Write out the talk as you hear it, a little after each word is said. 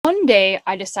One day,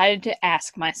 I decided to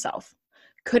ask myself,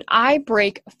 could I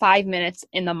break 5 minutes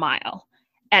in the mile?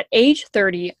 At age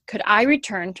 30, could I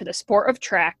return to the sport of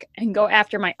track and go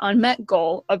after my unmet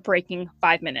goal of breaking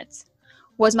 5 minutes?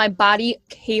 Was my body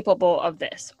capable of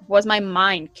this? Was my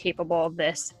mind capable of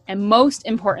this? And most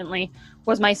importantly,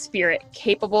 was my spirit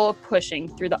capable of pushing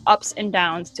through the ups and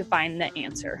downs to find the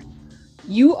answer?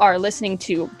 You are listening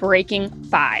to Breaking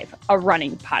 5, a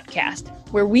running podcast,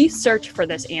 where we search for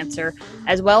this answer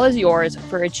as well as yours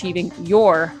for achieving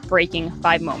your Breaking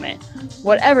 5 moment,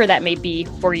 whatever that may be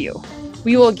for you.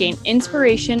 We will gain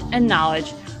inspiration and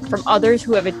knowledge from others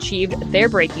who have achieved their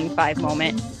Breaking 5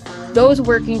 moment, those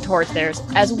working towards theirs,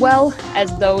 as well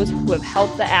as those who have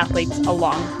helped the athletes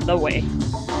along the way.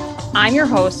 I'm your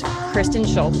host, Kristen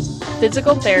Schultz,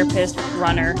 physical therapist,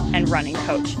 runner, and running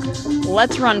coach.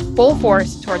 Let's run full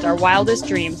force towards our wildest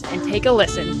dreams and take a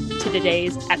listen to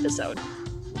today's episode.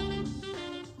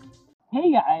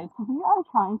 Hey guys, we are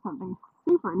trying something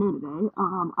super new today.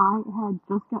 I had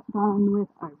just got done with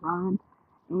a run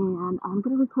and I'm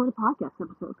going to record a podcast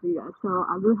episode for you guys. So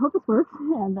I really hope this works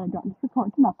and I don't just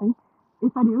record to nothing.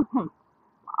 If I do, hey,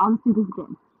 I'll just do this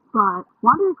again. But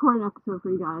wanted to record an episode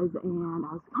for you guys, and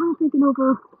I was kind of thinking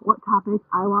over what topics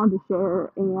I wanted to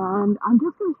share, and I'm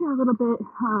just going to share a little bit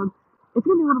of, it's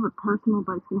going to be a little bit personal,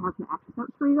 but it's going to have some action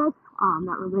steps for you guys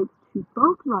that relates to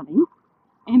both running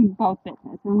and both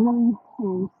business, and really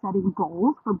in setting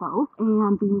goals for both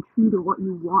and being true to what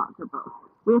you want for both,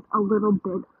 with a little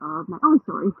bit of my own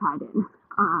story tied in,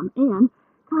 and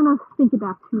kind of thinking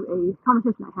back to a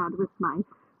conversation I had with my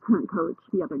current coach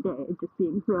the other day, just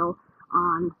being real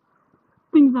on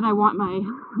things that I want in my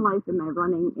life and my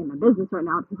running and my business right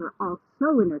now, because they're all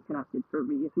so interconnected for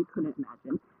me, if you couldn't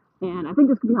imagine. And I think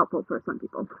this could be helpful for some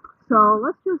people. So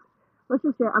let's just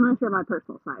share. I'm going to share my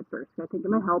personal side first. I think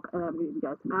it might help, and I'm going to give you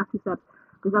guys some action steps.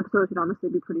 This episode should honestly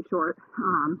be pretty short.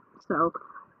 So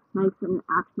nice and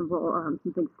actionable,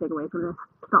 some things to take away from this,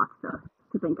 thoughts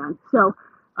to think on. So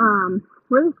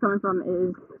where this is coming from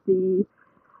is the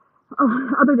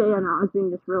other day, I know I was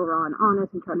being just real raw and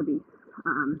honest and trying to be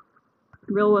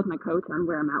real with my coach on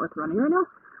where I'm at with running right now.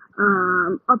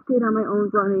 Update on my own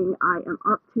running. I am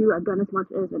up to, I've done as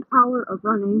much as an hour of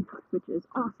running, which is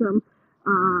awesome.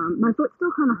 My foot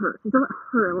still kind of hurts. It doesn't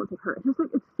hurt, I won't say hurt. It's just like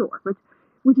it's sore,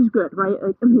 which is good, right?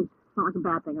 Like, I mean, it's not like a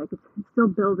bad thing. Like, it's still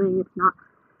building. It's not,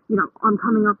 I'm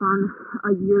coming up on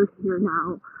a year here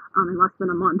now, in less than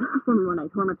a month from when I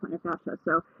tore my plantar fascia.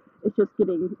 So it's just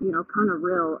getting, kind of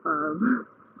real of,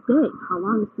 dang, how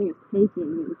long this thing is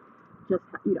taking, and just,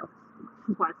 this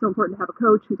is why it's so important to have a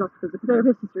coach who's also a physical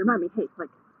therapist, just to remind me, hey, like,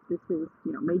 this is,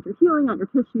 major healing on your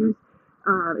tissues.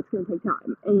 It's going to take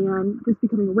time. And just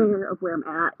becoming aware of where I'm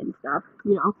at and stuff,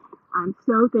 I'm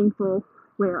so thankful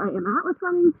where I am at with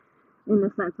running, in the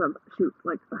sense of,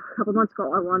 like a couple months ago,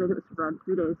 all I wanted was to run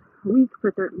 3 days a week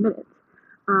for 30 minutes.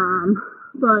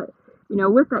 But,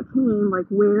 with that came, like,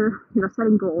 where,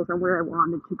 setting goals on where I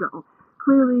wanted to go.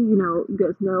 Clearly, you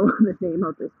guys know the name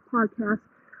of this podcast.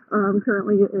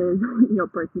 Currently is,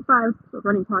 Breaking 5, the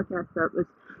running podcast. That was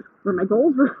where my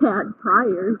goals were at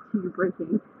prior to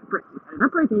breaking. I did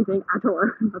not break anything. I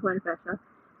tore my plantar fascia.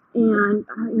 And,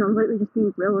 lately just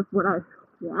being real with what I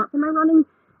want for my running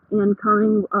and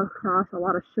coming across a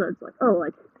lot of shoulds. Like,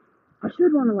 I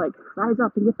should want to, rise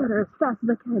up and get better as fast as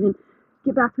I can and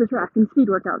get back to the track and speed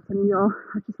workouts. And, I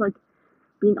was just,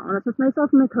 being honest with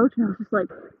myself and my coach. And I was just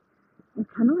I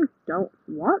kind of don't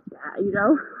want that,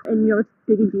 And, it's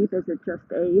digging deep. Is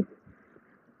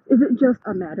it just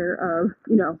a matter of,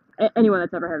 anyone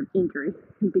that's ever had an injury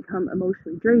can become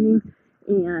emotionally draining.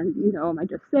 And, am I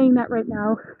just saying that right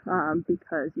now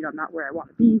because, I'm not where I want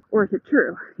to be? Or is it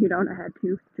true? And I had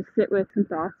to just sit with some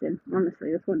thoughts. And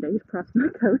honestly, this one day just pressed my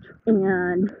coach.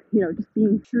 And, just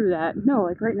being true that,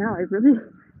 no, right now,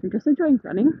 I'm just enjoying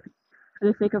running for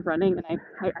the sake of running. And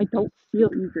I don't feel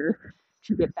eager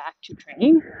to get back to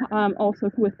training. Also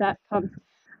with that comes,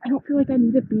 I don't feel like I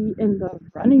need to be in the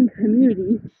running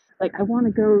community. I want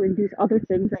to go and do other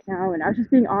things right now. And I was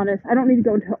just being honest. I don't need to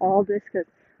go into all this because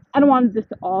I don't want this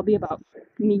to all be about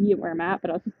me and where I'm at. But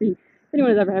I was just being, if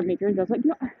anyone has ever had major injuries, I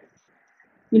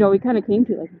was we kind of came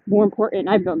to more important. And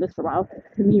I've known this for a while.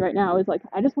 To me right now is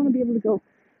I just want to be able to go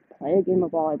play a game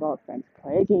of volleyball with friends,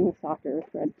 play a game of soccer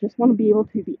with friends. Just want to be able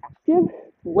to be active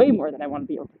way more than I want to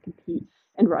be able to compete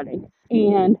and running.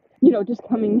 And, just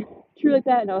coming true like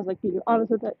that. And I was being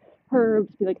honest with her,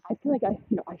 just be I feel like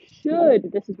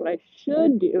this is what I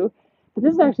should do, but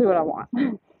this is actually what I want.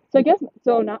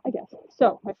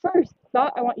 So my first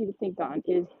thought I want you to think on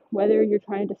is whether you're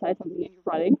trying to decide something in your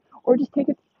running or just take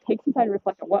some time to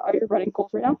reflect on what are your running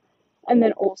goals right now And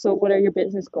then also, what are your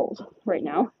business goals right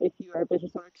now, if you are a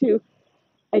business owner too?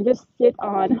 And just sit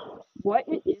on what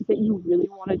it is that you really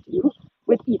want to do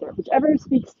with either, whichever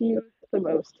speaks to you the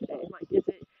most today. Like, is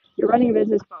it you're running a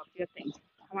business? Both, you have things.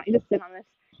 I want you to sit on this.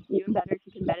 Even better if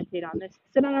you can meditate on this.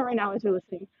 Sit on it right now as you're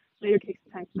listening. Later, take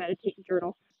some time to meditate and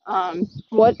journal.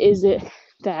 What is it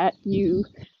that you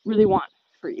really want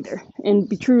for either? And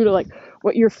be true to like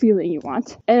what you're feeling you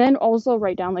want. And then also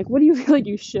write down like, what do you feel like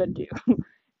you should do?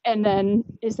 And then,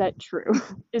 is that true?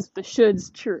 Is the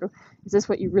shoulds true? Is this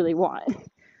what you really want?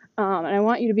 And I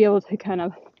want you to be able to kind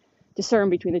of discern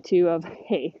between the two of,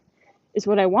 hey, is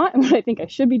what I want and what I think I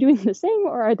should be doing the same,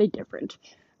 or are they different?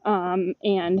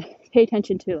 And pay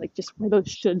attention to like just where those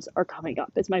shoulds are coming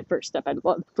up is my first step I'd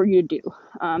love for you to do.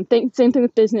 Same thing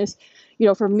with business.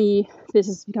 For me,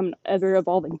 business has become an ever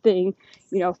evolving thing.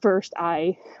 First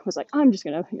I was like, I'm just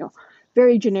going to,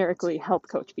 very generically health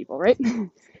coach people, right?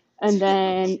 And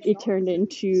then it turned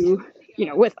into,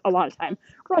 with a lot of time,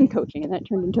 run coaching. And that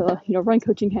turned into, run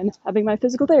coaching and having my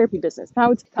physical therapy business.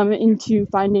 Now it's come into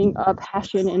finding a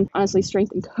passion and honestly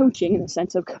strength in coaching in the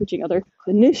sense of coaching other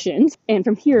clinicians. And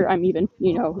from here, I'm even,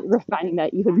 refining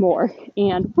that even more.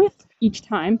 And with each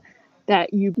time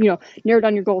that you narrow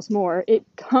down your goals more, it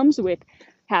comes with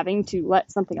having to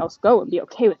let something else go and be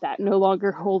okay with that. No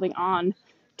longer holding on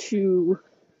to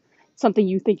something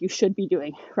you think you should be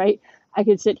doing, right? I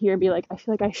could sit here and be like, I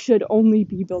feel like I should only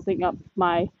be building up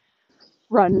my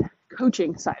run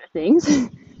coaching side of things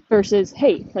versus,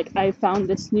 hey, like I found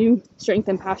this new strength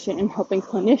and passion in helping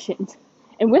clinicians.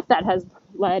 And with that has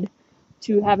led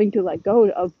to having to let go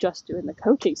of just doing the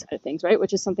coaching side of things, right?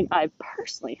 Which is something I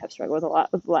personally have struggled with a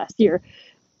lot of the last year.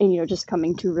 And, just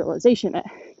coming to realization that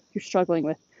you're struggling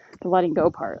with the letting go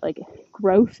part, like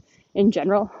growth in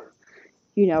general,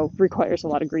 requires a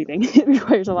lot of grieving. It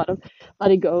requires a lot of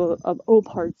letting go of old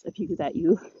parts of you that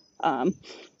you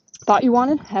thought you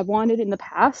have wanted in the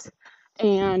past,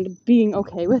 and being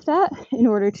okay with that in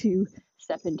order to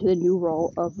step into the new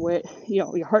role of what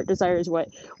your heart desires,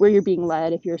 where you're being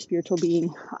led if you're a spiritual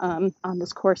being on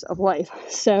this course of life.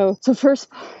 So first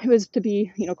it was to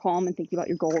be calm and thinking about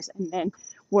your goals, and then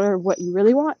what you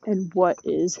really want and what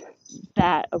is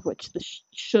that of which the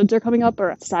shoulds are coming up,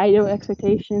 or societal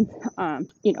expectations,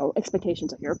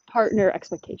 expectations of your partner,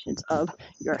 expectations of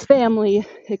your family.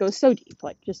 It goes so deep.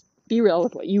 Like, just be real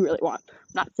with what you really want.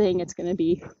 I'm not saying it's going to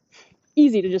be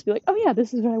easy to just be like, oh yeah,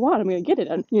 this is what I want, I'm going to get it.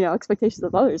 And, expectations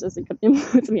of others isn't going to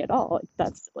influence me at all. Like,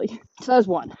 that's silly. So that was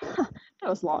one. That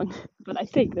was long, but I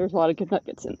think there's a lot of good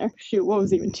nuggets in there. Shoot, what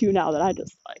was even two now that I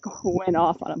just like went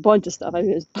off on a bunch of stuff? I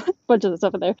think there's a bunch of the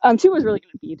stuff in there. Two was really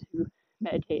going to be to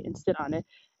meditate and sit on it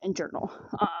and journal.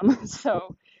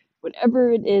 So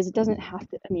whatever it is, it doesn't have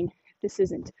to, this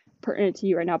isn't pertinent to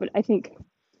you right now, but I think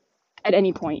at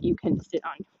any point you can sit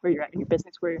on where you're at in your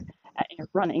business, where you're at in your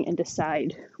running, and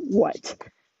decide what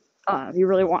you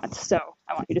really want. So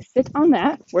I want you to sit on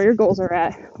that, where your goals are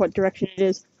at, what direction it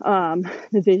is,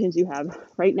 the visions you have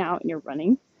right now in your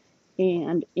running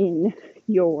and in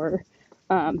your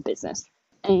business.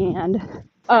 And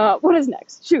what is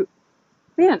next? Shoot,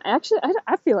 man, actually,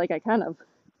 I feel like I kind of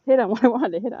hit on what I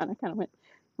wanted to hit on. I kind of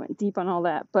went deep on all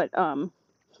that, but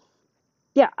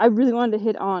yeah, I really wanted to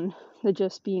hit on the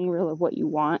just being real of what you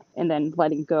want and then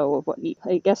letting go of what needs.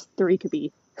 I guess 3 could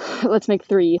be, let's make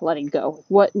 3 letting go.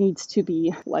 What needs to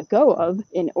be let go of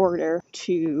in order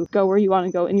to go where you want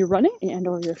to go in your running and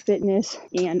or your fitness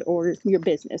and or your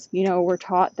business. We're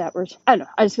taught that I don't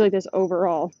know, I just feel like this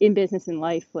overall in business and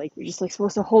life, like you're just like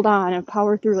supposed to hold on and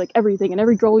power through like everything and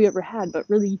every goal you ever had, but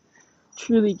really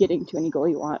truly getting to any goal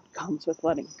you want comes with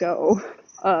letting go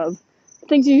of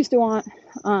things you used to want,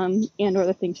 and or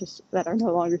the things just that are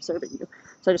no longer serving you.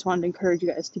 So I just wanted to encourage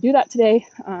you guys to do that today,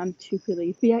 to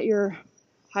really be at your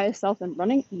highest self in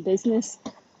running, in business,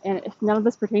 and if none of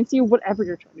this pertains to you, whatever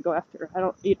you're trying to go after,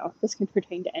 this can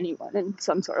pertain to anyone in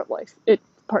some sort of life. It's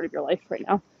part of your life right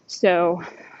now. So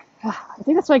I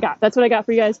think that's what I got. That's what I got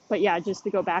for you guys. But yeah, just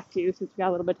to go back to, since we got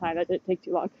a little bit of time, that didn't take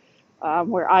too long,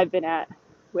 where I've been at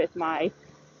with my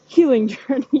healing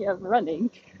journey of running.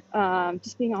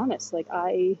 Just being honest, like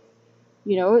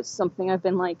it's something I've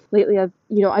been like lately.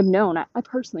 I've known I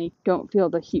personally don't feel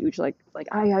the huge like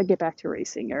I gotta get back to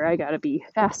racing or I gotta be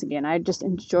fast again. I'm just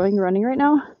enjoying running right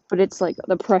now, but it's like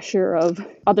the pressure of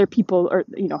other people, or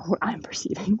what I'm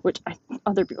perceiving, which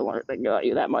other people aren't thinking about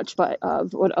you that much, but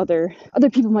of what other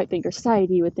people might think or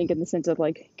society would think, in the sense of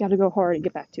like, gotta go hard and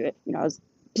get back to it. I was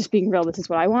just being real. This is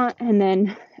what I want, and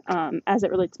then as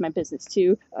it relates to my business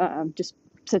too, just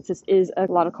since this is a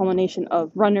lot of culmination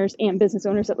of runners and business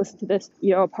owners that listen to this,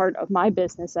 a part of my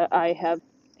business that I have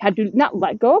had to not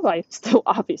let go of. I still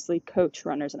obviously coach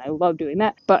runners and I love doing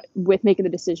that. But with making the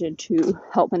decision to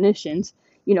help clinicians,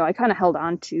 I kind of held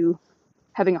on to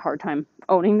having a hard time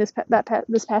owning this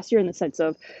past year, in the sense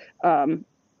of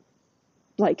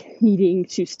needing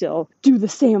to still do the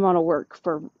same amount of work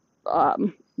for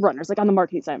runners. Like on the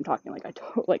marketing side, I'm talking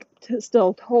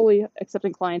still totally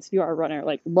accepting clients if you are a runner,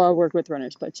 love work with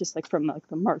runners, but it's just from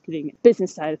the marketing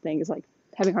business side of things,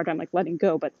 having a hard time letting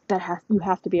go. But you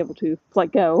have to be able to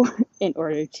let go in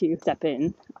order to step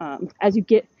in as you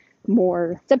get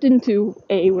more stepped into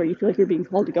where you feel like you're being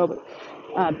called to go, but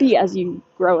B, as you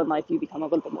grow in life, you become a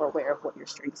little bit more aware of what your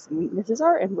strengths and weaknesses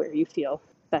are and where you feel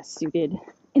best suited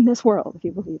in this world. If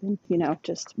you believe in,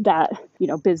 just that,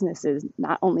 business is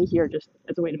not only here just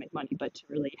as a way to make money, but to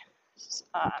really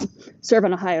serve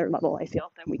on a higher level, I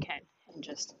feel, than we can in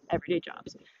just everyday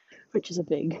jobs, which is a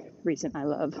big reason I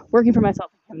love working for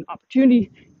myself and having the opportunity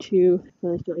to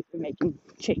really feel like we're making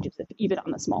changes, even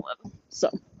on a small level. So,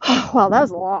 wow, that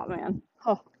was a lot, man.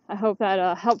 I hope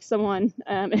that helps someone.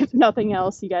 If nothing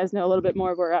else, you guys know a little bit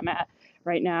more of where I'm at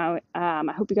right now.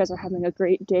 I hope you guys are having a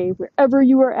great day wherever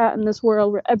you are at in this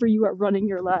world, wherever you are running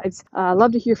your lives.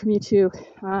 Love to hear from you too.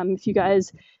 If you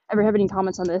guys ever have any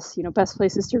comments on this, best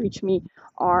places to reach me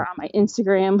are on my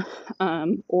Instagram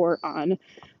or on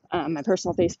my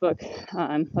personal Facebook.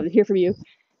 Love to hear from you.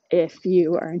 If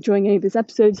you are enjoying any of these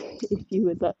episodes, if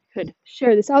you could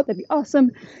share this out, that'd be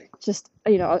awesome. Just,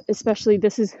 especially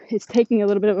it's taking a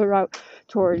little bit of a route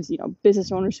towards,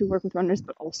 business owners who work with runners,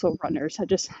 but also runners.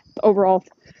 The overall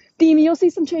theme, you'll see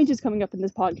some changes coming up in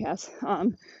this podcast.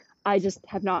 I just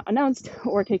have not announced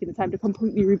or taken the time to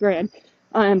completely rebrand,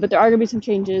 but there are going to be some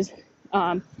changes.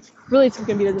 Really, it's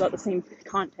going to be about the same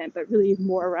content, but really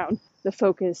more around the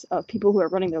focus of people who are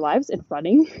running their lives and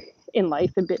running in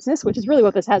life and business, which is really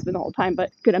what this has been the whole time,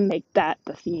 but going to make that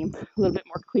the theme a little bit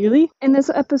more clearly in this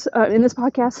episode, in this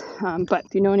podcast. But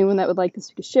if you know anyone that would like this,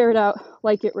 you can share it out,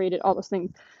 like it, rate it, all those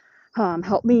things.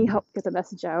 Help get the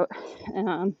message out.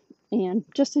 And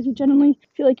just if you genuinely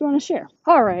feel like you want to share.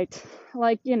 All right.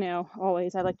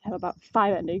 Always, I like to have about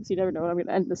 5 endings. You never know when I'm going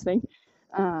to end this thing.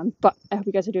 But I hope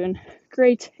you guys are doing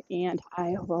great, and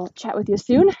I will chat with you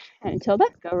soon. And until then,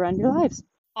 go run your lives.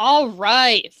 All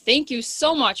right. Thank you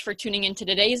so much for tuning into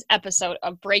today's episode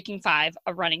of Breaking 5,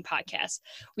 a running podcast.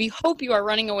 We hope you are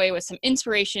running away with some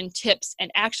inspiration, tips,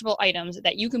 and actionable items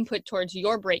that you can put towards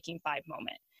your Breaking 5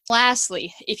 moment.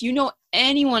 Lastly, if you know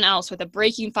anyone else with a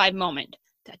Breaking 5 moment,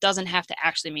 that doesn't have to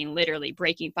actually mean literally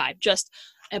Breaking 5, just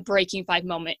a Breaking 5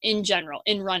 moment in general,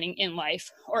 in running, in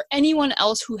life, or anyone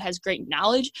else who has great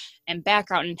knowledge and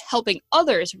background in helping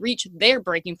others reach their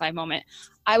Breaking 5 moment,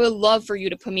 I would love for you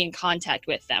to put me in contact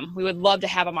with them. We would love to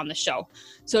have them on the show.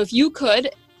 So if you could,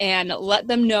 and let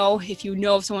them know, if you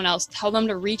know of someone else, tell them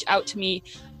to reach out to me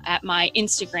at my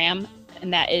Instagram,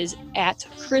 and that is at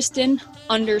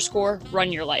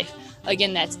Kristen_runyourlife.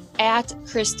 Again, that's at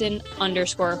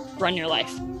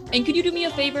Kristen_runyourlife. And could you do me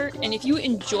a favor? And if you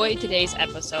enjoyed today's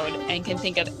episode and can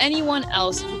think of anyone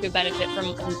else who could benefit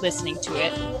from listening to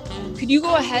it, could you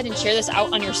go ahead and share this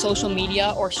out on your social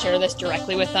media or share this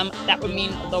directly with them? That would mean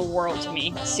the world to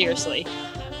me, seriously.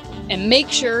 And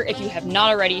make sure, if you have not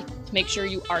already, to make sure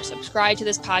you are subscribed to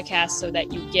this podcast so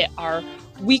that you get our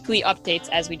weekly updates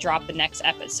as we drop the next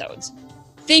episodes.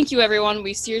 Thank you, everyone.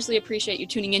 We seriously appreciate you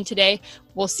tuning in today.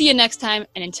 We'll see you next time.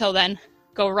 And until then,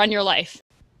 go run your life.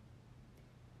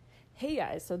 Hey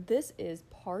guys, so this is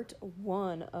part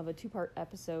 1 of a 2-part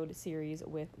episode series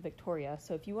with Victoria.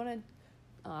 So if you want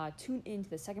to tune into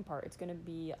the second part, it's going to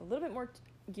be a little bit more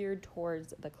geared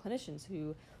towards the clinicians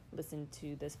who listen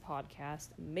to this podcast.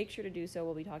 Make sure to do so.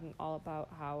 We'll be talking all about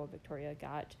how Victoria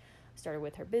got started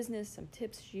with her business, some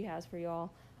tips she has for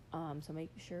y'all. So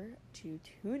make sure to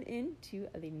tune in to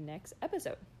the next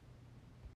episode.